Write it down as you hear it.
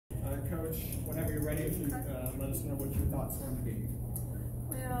Coach, whenever you're ready, if you let us know what your thoughts were on the game.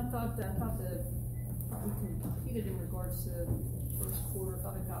 Well, I thought we competed in regards to the first quarter. I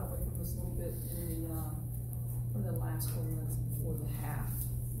thought it got away from us a little bit in the last 4 minutes before the half.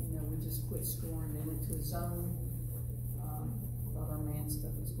 You know, we just quit scoring. They went to a zone. Thought our man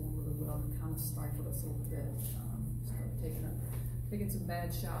stuff was going really well. It kind of stifled us a little bit. Started taking some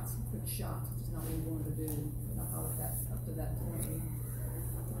bad shots, some quick shots, which is not what we wanted to do. But I thought up to that point,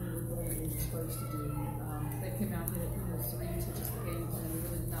 we were doing what we were supposed to do. They came out here, threes, which is the game plan. We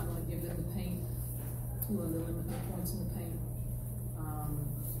really did not want to give them the paint. We wanted to limit their points in the paint.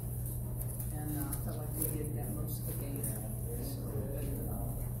 And I felt like we did that most of the game. So,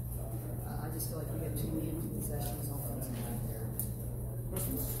 I just feel like we had too many empty possessions offensively there.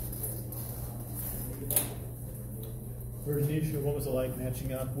 Bernicia, what was it like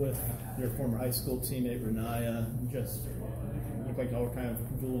matching up with your former high school teammate Renaya? Just looked like y'all were kind of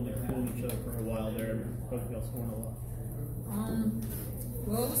dueling each other for a while there. Both of y'all scoring a lot.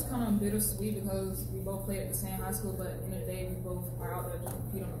 Well, it was kind of bittersweet because we both played at the same high school, but in the day we both are out there to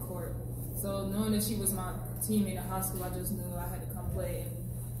compete on the court. So knowing that she was my teammate in high school, I just knew I had to come play and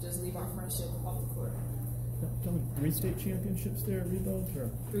just leave our friendship off the court. Tell me, 3 state championships there, both? Or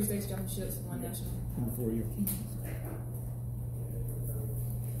 3 state championships, 1 national. In the 4 years.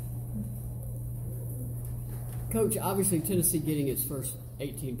 Coach, obviously Tennessee getting its first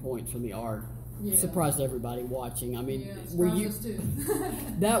 18 points from the arc surprised everybody watching. I mean, were you?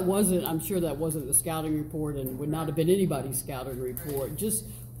 That wasn't. I'm sure that wasn't the scouting report, and would not have been anybody's scouting report. Just,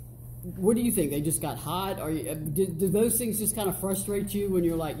 what do you think? They just got hot? Or did those things just kind of frustrate you when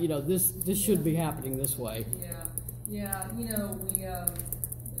you're like, this should be happening this way? Yeah. We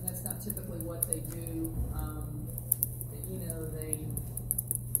and that's not typically what they do.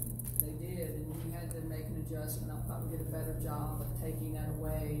 They did, and we had to make an adjustment. I thought we did a better job of taking that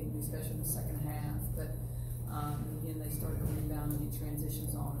away, especially in the second half. But again, they started to rebound and get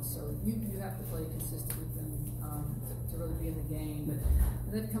transitions on us. So you have to play consistent with them to really be in the game. But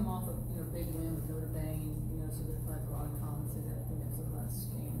they've come off of big win with Notre Dame. So they're playing a lot of confidence. I think it was the last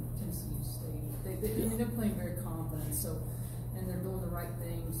game, Tennessee State. They're playing very confident. So. And they're doing the right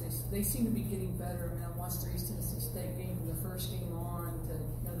things. They seem to be getting better. I mean, I watched the East Tennessee State game from the first game on to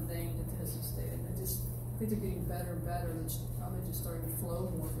Notre Dame to Tennessee State, and I think they're getting better and better. It's probably just starting to flow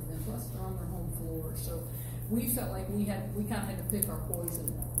more for them. Plus, they're on their home floor, so we felt like we kind of had to pick our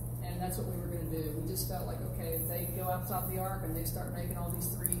poison, and that's what we were going to do. We just felt like, okay, if they go outside the arc and they start making all these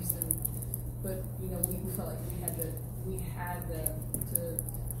threes, but we felt like we had to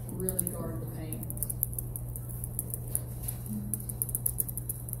really guard the paint.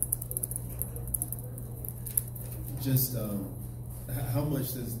 Just how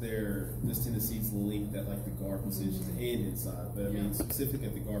much does Tennessee's length at like the guard positions and inside, but I mean specifically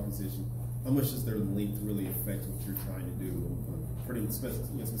at the guard position, how much does their length really affect what you're trying to do, pretty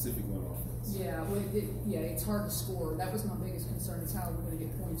specifically on offense? Yeah, it's hard to score. That was my biggest concern, is how we're going to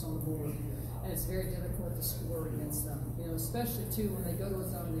get points on the board, and it's very difficult to score against them. Especially too when they go to a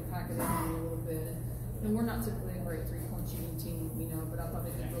zone, they pack it in a little bit. And we're not typically a great three-point shooting team, but I thought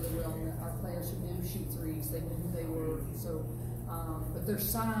they did really well. Our players who knew shoot threes, they knew who they were. So, but their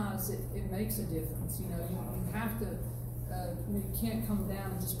size, it makes a difference. You have to, you can't come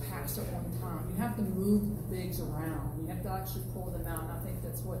down and just pass at one time. You have to move the bigs around. You have to actually pull them out. And I think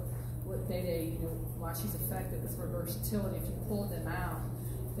that's what Day, why she's effective is for versatility. If you pull them out,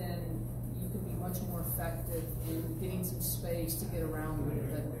 then you can be much more effective in getting some space to get around them.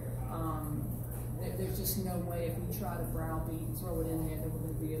 But, there's just no way if we try to browbeat and throw it in there that we're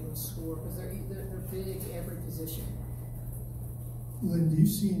going to be able to score, because they're big every position. Lynn, do you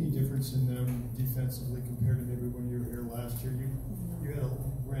see any difference in them defensively compared to maybe when you were here last year? You had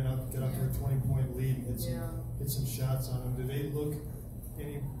ran up, get up to a 20-point lead, hit some shots on them. Do they look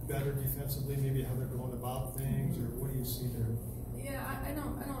any better defensively? Maybe how they're going about things, or what do you see there? Yeah, I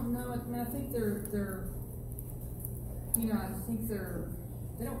don't know. I mean, I think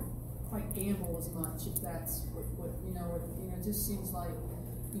they don't quite gamble as much, if that's what it just seems like.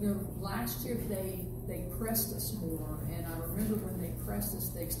 Last year they pressed us more, and I remember when they pressed us,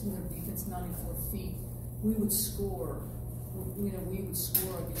 they extended their defense 94 feet. We would score. We would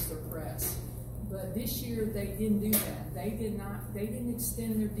score against their press. But this year they didn't do that. They didn't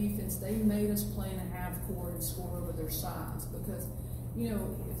extend their defense. They made us play in a half court and score over their size, because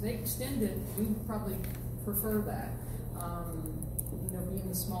if they extended, we would probably prefer that.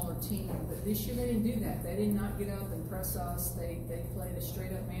 Being a smaller team, but this year they didn't do that. They did not get up and press us. They played a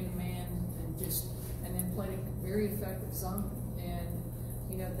straight up man-to-man and then played a very effective zone.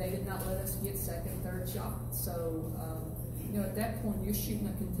 And they did not let us get second, third shots. So you know, at that point, you're shooting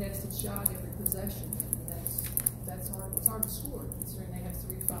a contested shot every possession. And that's hard. It's hard to score considering they have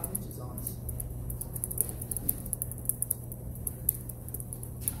 3 to 5 inches on us.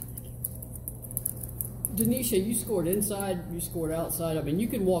 Denisha, you scored inside, you scored outside. I mean, you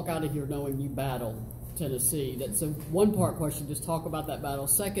can walk out of here knowing you battled Tennessee. That's a one-part question. Just talk about that battle.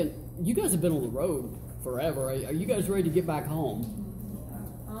 Second, you guys have been on the road forever. Are you guys ready to get back home?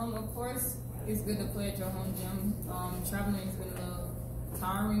 Of course, it's good to play at your home gym. Traveling has been a little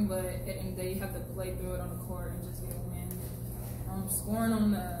tiring, but at the end of the day, you have to play through it on the court and just get a win. Scoring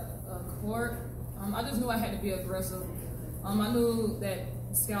on the court, I just knew I had to be aggressive. I knew that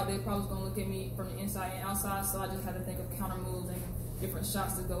scout, they probably was going to look at me from the inside and outside, so I just had to think of counter moves and different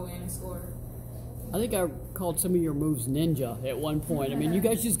shots to go in and score. I think I called some of your moves ninja at one point. I mean, you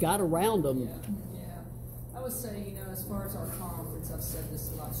guys just got around them. Yeah. I would say, you know, as far as our conference, I've said this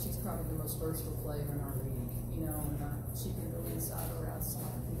a lot, she's probably the most versatile player in our league. You know, and she can go inside or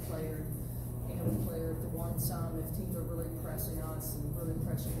outside. We play her, you know, we play her at the one time. If teams are really pressing us and really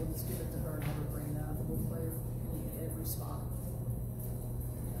pressuring, we'll just give it to her and have her bring that up. We'll play her in every spot.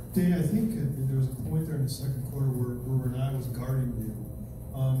 Dan, I think there was a point there in the second quarter where Renee was guarding you.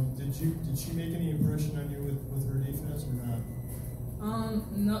 Did she make any impression on you with her defense or not?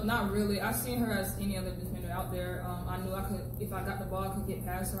 No, not really. I seen her as any other defender out there. I knew I could, if I got the ball, I could get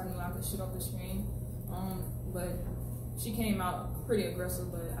past her. I knew I could shoot off the screen. But she came out pretty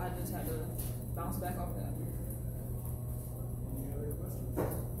aggressive, but I just had to bounce back off that. Any other questions?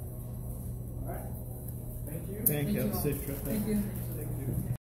 All right. Thank you. Thank you. all. Safe trip. Thank you.